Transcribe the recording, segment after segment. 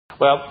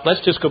Well,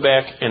 let's just go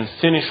back and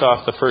finish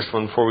off the first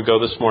one before we go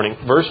this morning.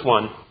 Verse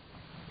 1.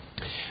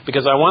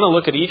 Because I want to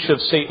look at each of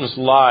Satan's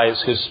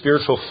lies, his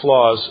spiritual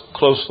flaws,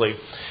 closely.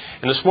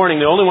 And this morning,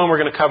 the only one we're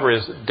going to cover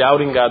is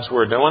doubting God's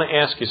Word. And I want to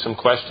ask you some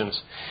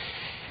questions.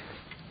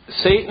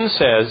 Satan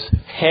says,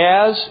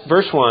 has,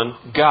 verse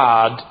 1,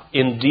 God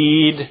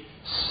indeed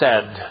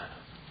said?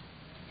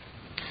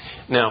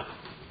 Now,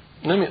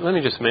 let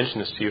me just mention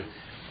this to you.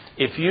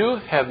 If you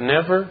have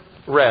never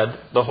read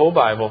the whole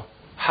Bible,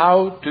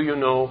 how do you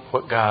know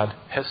what God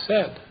has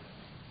said?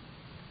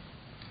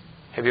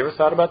 Have you ever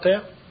thought about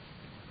that?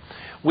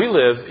 We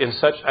live in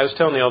such, I was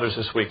telling the elders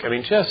this week,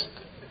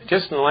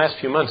 just in the last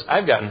few months,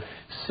 I've gotten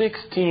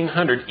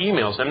 1,600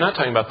 emails. I'm not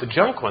talking about the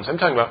junk ones. I'm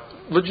talking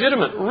about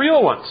legitimate,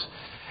 real ones.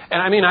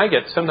 And I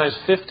get sometimes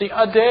 50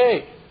 a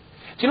day.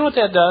 Do you know what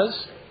that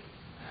does?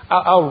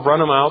 I'll run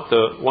them out,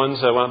 the ones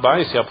I want to buy.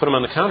 You see, I'll put them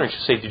on the counter and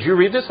she'll say, did you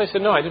read this? I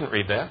said, no, I didn't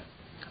read that.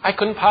 I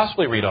couldn't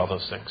possibly read all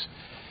those things.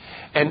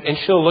 And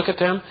she'll look at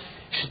them.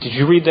 She said, did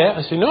you read that?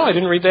 I said, no, I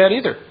didn't read that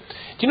either.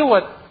 Do you know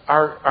what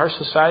our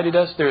society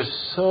does? There's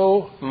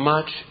so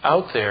much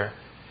out there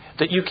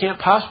that you can't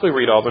possibly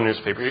read all the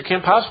newspapers. You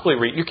can't possibly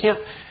read. You can't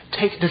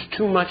take, there's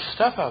too much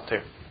stuff out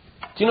there.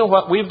 Do you know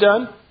what we've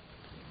done?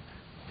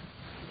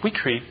 We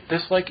treat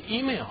this like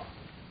email.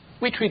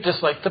 We treat this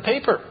like the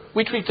paper.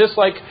 We treat this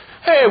like,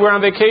 hey, we're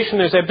on vacation.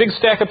 There's that big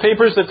stack of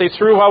papers that they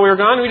threw while we were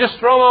gone. We just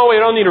throw them all away.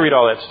 We don't need to read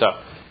all that stuff.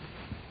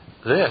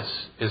 This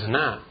is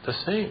not the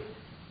same.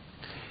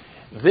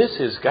 This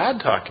is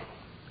God talking.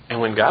 And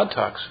when God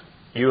talks,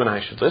 you and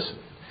I should listen.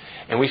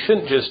 And we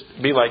shouldn't just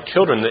be like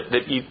children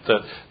that eat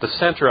the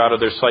center out of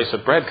their slice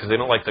of bread because they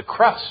don't like the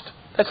crust.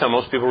 That's how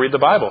most people read the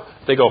Bible.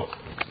 They go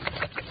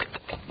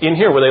in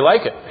here where they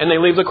like it, and they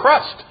leave the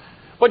crust.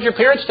 What did your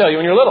parents tell you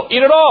when you were little?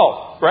 Eat it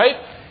all, right?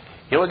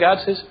 You know what God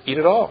says? Eat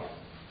it all.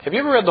 Have you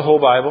ever read the whole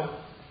Bible?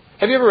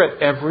 Have you ever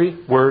read every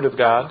word of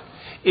God?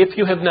 If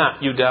you have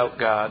not, you doubt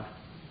God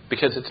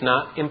because it's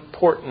not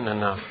important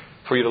enough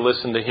for you to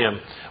listen to Him.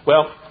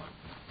 Well,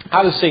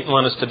 how does Satan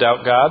want us to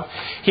doubt God?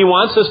 He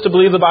wants us to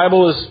believe the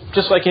Bible is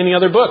just like any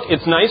other book.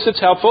 It's nice, it's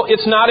helpful,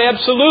 it's not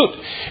absolute.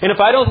 And if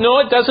I don't know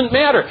it, doesn't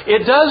matter.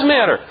 It does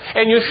matter.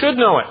 And you should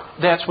know it.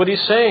 That's what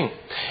he's saying.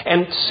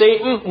 And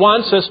Satan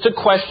wants us to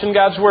question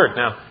God's Word.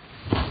 Now,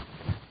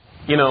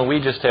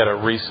 we just had a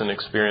recent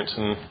experience.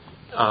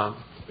 And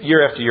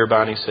year after year,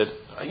 Bonnie said,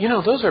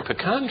 those are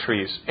pecan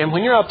trees. And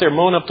when you're out there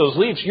mowing up those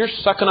leaves, you're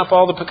sucking up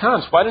all the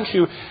pecans. Why don't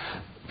you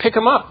pick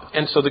them up?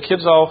 And so the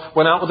kids all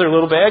went out with their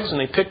little bags and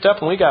they picked up,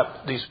 and we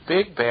got these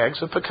big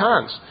bags of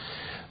pecans.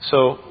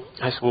 So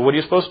I said, well, what are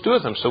you supposed to do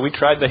with them? So we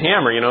tried the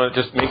hammer, it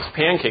just makes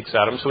pancakes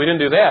out of them. So we didn't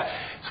do that.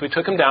 So we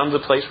took them down to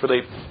the place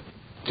where they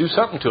do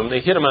something to them.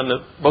 They hit them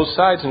on both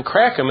sides and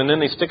crack them, and then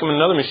they stick them in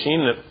another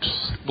machine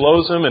that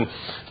blows them, and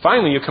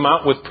finally you come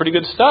out with pretty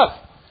good stuff.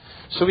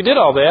 So we did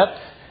all that,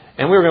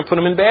 and we were going to put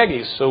them in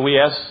baggies. So we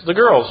asked the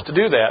girls to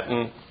do that,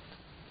 and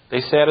they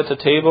sat at the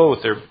table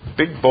with their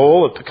big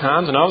bowl of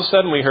pecans, and all of a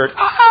sudden we heard,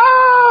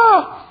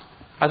 ah!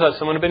 I thought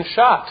someone had been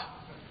shot.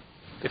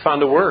 They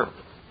found a worm.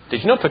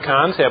 Did you know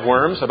pecans have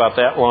worms about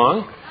that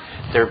long?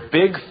 They're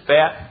big,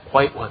 fat,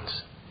 white ones.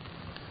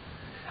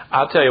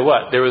 I'll tell you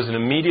what, there was an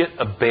immediate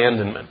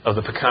abandonment of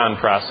the pecan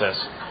process.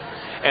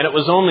 And it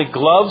was only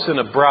gloves and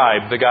a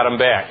bribe that got them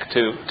back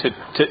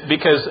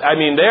because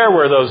there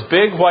were those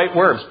big white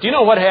worms. Do you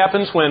know what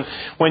happens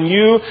when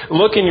you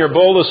look in your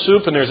bowl of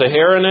soup and there's a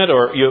hair in it,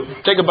 or you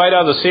take a bite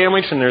out of the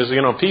sandwich and there's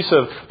a piece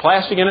of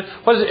plastic in it?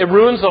 What is it? It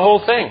ruins the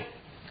whole thing.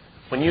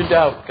 When you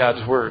doubt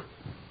God's Word,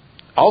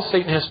 all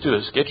Satan has to do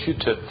is get you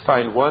to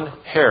find one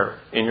hair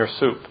in your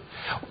soup,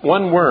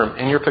 one worm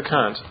in your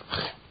pecans.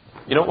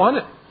 You don't want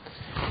it.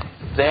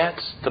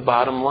 That's the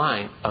bottom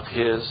line of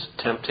his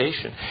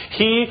temptation.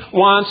 He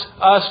wants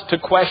us to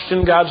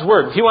question God's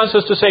Word. He wants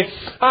us to say,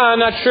 I'm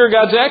not sure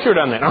God's accurate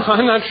on that.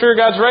 I'm not sure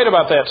God's right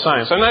about that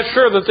science. I'm not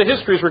sure that the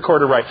history is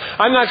recorded right.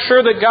 I'm not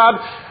sure that God,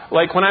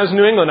 like when I was in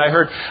New England, I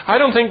heard, I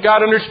don't think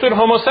God understood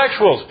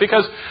homosexuals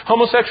because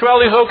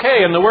homosexuality is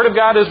okay and the Word of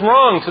God is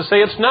wrong to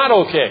say it's not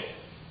okay.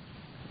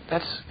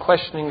 That's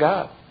questioning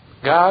God.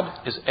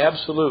 God is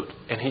absolute,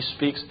 and He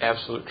speaks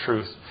absolute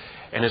truth.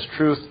 And His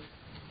truth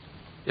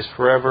is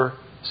forever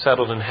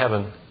settled in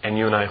heaven, and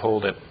you and I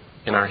hold it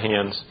in our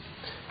hands.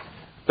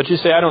 But you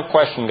say, I don't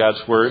question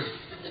God's Word.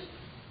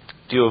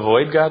 Do you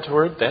avoid God's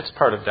Word? That's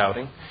part of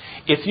doubting.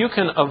 If you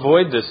can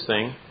avoid this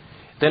thing,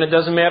 then it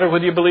doesn't matter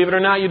whether you believe it or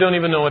not. You don't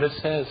even know what it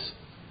says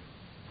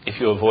if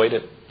you avoid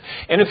it.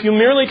 And if you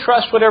merely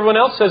trust what everyone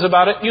else says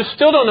about it, you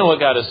still don't know what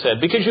God has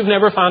said because you've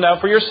never found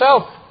out for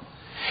yourself.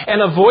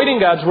 And avoiding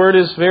God's Word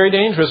is very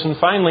dangerous. And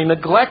finally,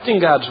 neglecting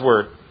God's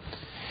Word.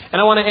 And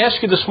I want to ask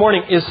you this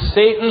morning, is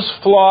Satan's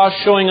flaw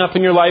showing up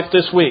in your life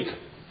this week?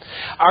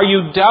 Are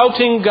you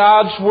doubting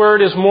God's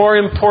Word is more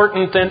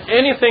important than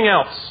anything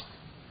else?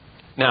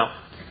 Now,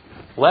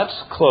 let's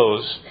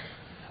close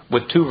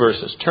with two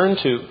verses. Turn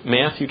to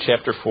Matthew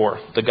chapter 4.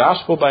 The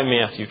Gospel by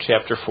Matthew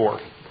chapter 4.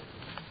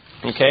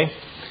 Okay?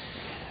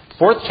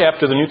 4th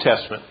chapter of the New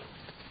Testament.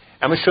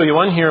 I'm going to show you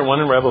one here and one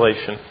in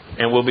Revelation,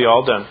 and we'll be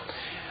all done.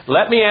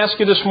 Let me ask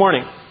you this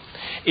morning,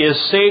 is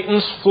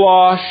Satan's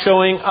flaw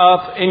showing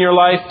up in your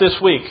life this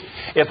week?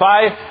 If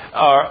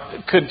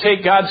I could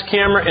take God's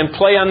camera and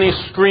play on these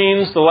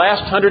screens the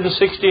last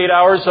 168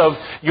 hours of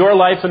your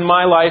life and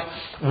my life,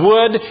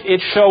 would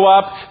it show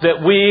up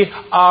that we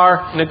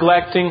are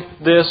neglecting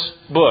this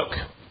book?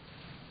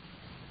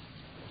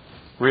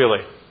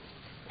 Really?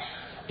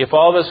 If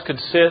all of us could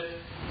sit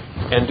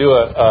and do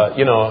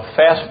a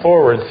fast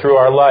forward through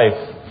our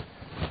life,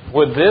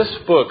 would this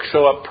book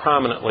show up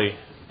prominently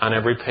on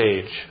every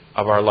page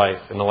of our life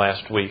in the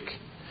last week?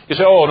 You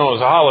say, oh, no, it was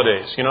the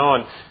holidays,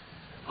 and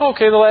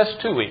okay, the last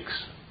 2 weeks.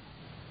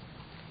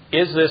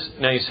 Is this,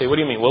 now you say, what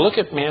do you mean? Well, look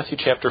at Matthew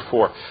chapter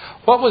 4.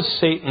 What was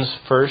Satan's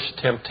first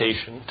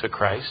temptation to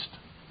Christ?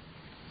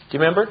 Do you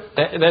remember?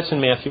 That's in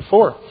Matthew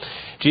 4.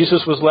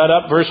 Jesus was led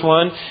up, verse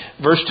 1.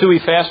 Verse 2, he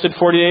fasted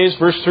 40 days.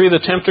 Verse 3, the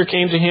tempter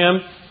came to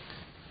him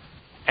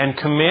and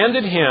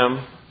commanded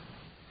him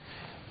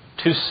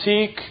to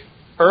seek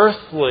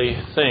earthly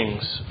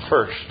things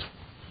first.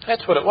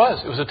 That's what it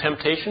was. It was a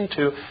temptation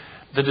to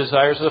the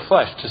desires of the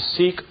flesh, to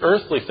seek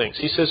earthly things.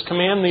 He says,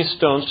 command these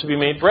stones to be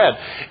made bread.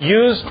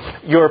 Use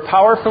your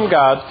power from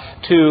God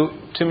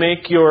to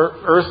make your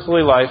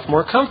earthly life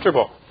more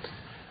comfortable.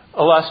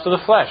 A lust of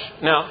the flesh.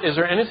 Now, is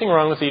there anything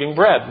wrong with eating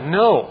bread?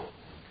 No.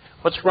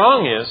 What's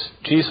wrong is,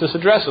 Jesus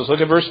addresses. Look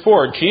at verse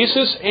 4.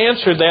 Jesus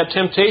answered that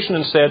temptation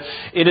and said,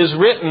 it is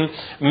written,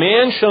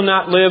 man shall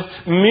not live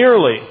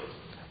merely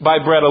by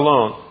bread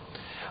alone,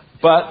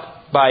 but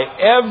by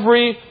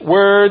every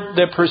word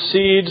that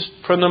proceeds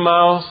from the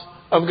mouth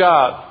of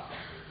God.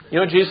 You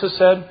know what Jesus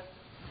said?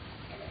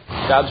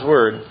 God's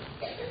word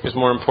is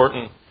more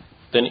important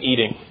than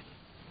eating.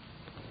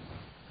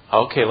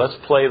 Okay, let's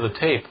play the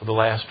tape of the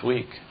last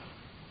week.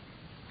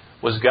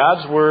 Was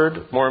God's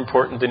word more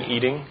important than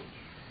eating?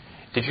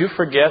 Did you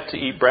forget to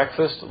eat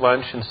breakfast,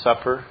 lunch, and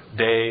supper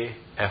day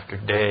after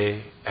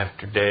day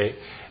after day?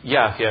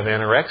 Yeah, if you have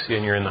anorexia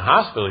and you're in the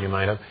hospital, you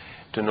might have.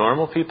 Do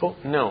normal people?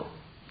 No.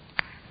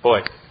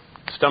 Boy,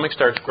 stomach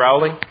starts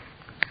growling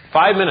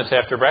 5 minutes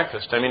after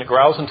breakfast. I mean, it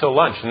growls until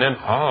lunch, and then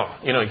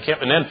you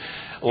can't. And then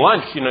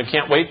lunch, you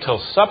can't wait till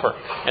supper,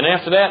 and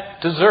after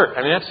that, dessert.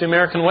 I mean, that's the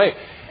American way.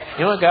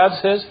 You know what God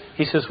says?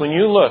 He says, when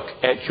you look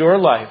at your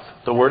life,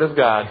 the Word of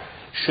God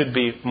should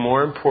be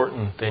more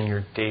important than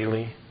your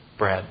daily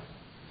bread.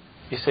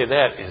 You say,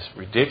 that is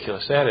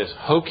ridiculous. That is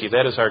hokey.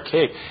 That is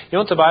archaic. You know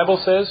what the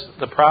Bible says?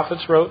 The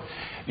prophets wrote,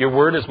 your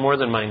word is more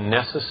than my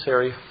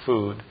necessary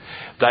food.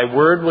 Thy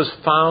word was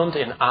found,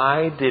 and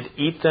I did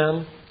eat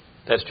them.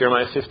 That's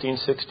Jeremiah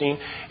 15:16.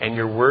 And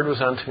your word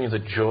was unto me the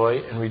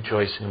joy and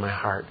rejoicing in my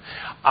heart.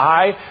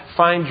 I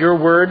find your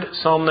word,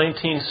 Psalm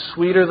 19,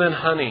 sweeter than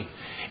honey.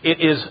 It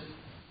is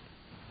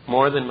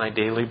more than my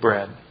daily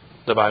bread,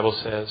 the Bible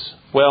says.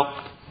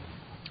 Well,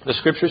 the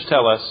Scriptures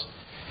tell us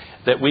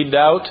that we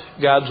doubt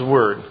God's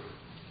word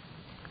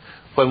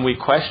when we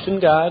question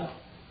God,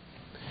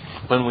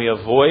 when we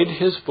avoid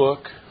His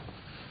book,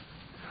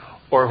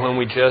 or when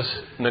we just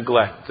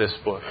neglect this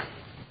book.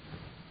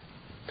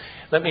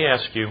 Let me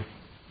ask you,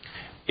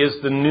 is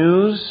the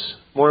news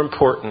more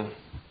important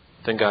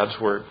than God's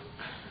word?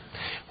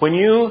 When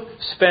you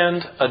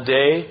spend a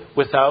day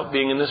without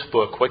being in this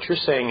book, what you're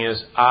saying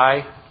is,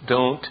 I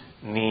don't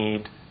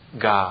need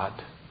God.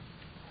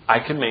 I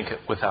can make it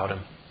without Him.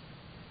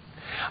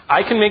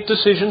 I can make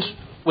decisions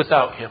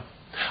without Him.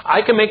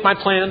 I can make my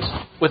plans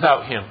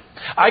without Him.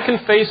 I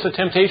can face the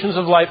temptations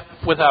of life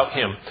without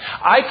Him.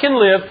 I can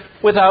live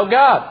without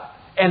God.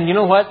 And you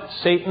know what?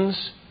 Satan's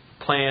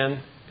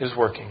plan is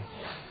working.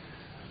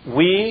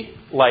 We,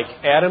 like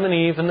Adam and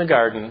Eve in the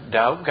garden,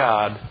 doubt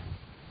God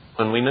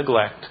when we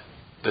neglect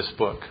this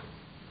book.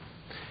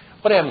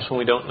 What happens when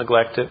we don't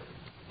neglect it?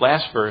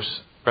 Last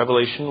verse,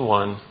 Revelation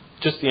 1.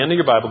 Just the end of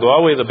your Bible. Go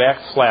all the way to the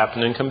back flap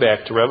and then come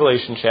back to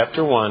Revelation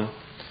chapter 1.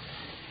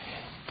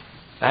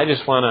 I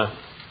just want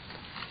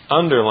to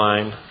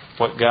underline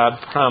what God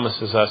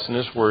promises us in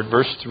His Word.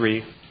 Verse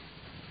 3.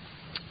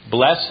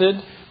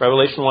 Blessed,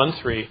 Revelation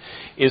 1:3,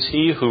 is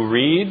he who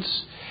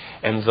reads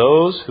and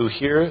those who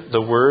hear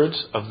the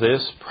words of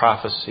this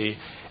prophecy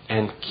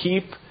and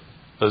keep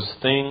those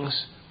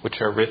things which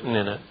are written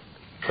in it,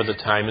 for the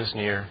time is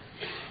near.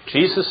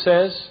 Jesus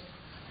says,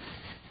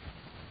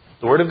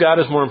 the Word of God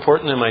is more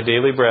important than my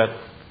daily bread.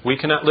 We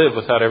cannot live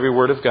without every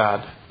word of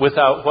God.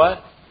 Without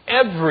what?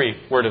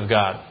 Every word of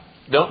God.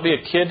 Don't be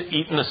a kid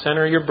eating the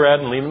center of your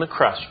bread and leaving the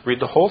crust. Read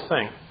the whole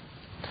thing.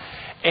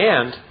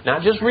 And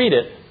not just read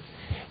it,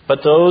 but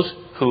those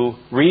who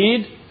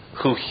read,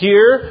 who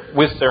hear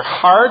with their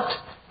heart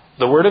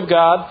the Word of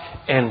God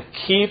and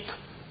keep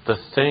the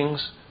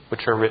things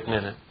which are written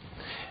in it.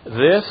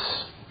 This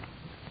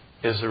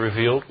is the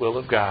revealed will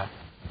of God.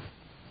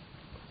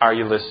 Are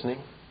you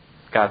listening?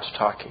 God's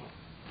talking.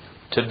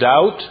 To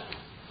doubt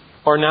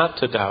or not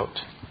to doubt,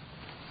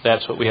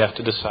 that's what we have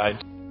to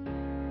decide.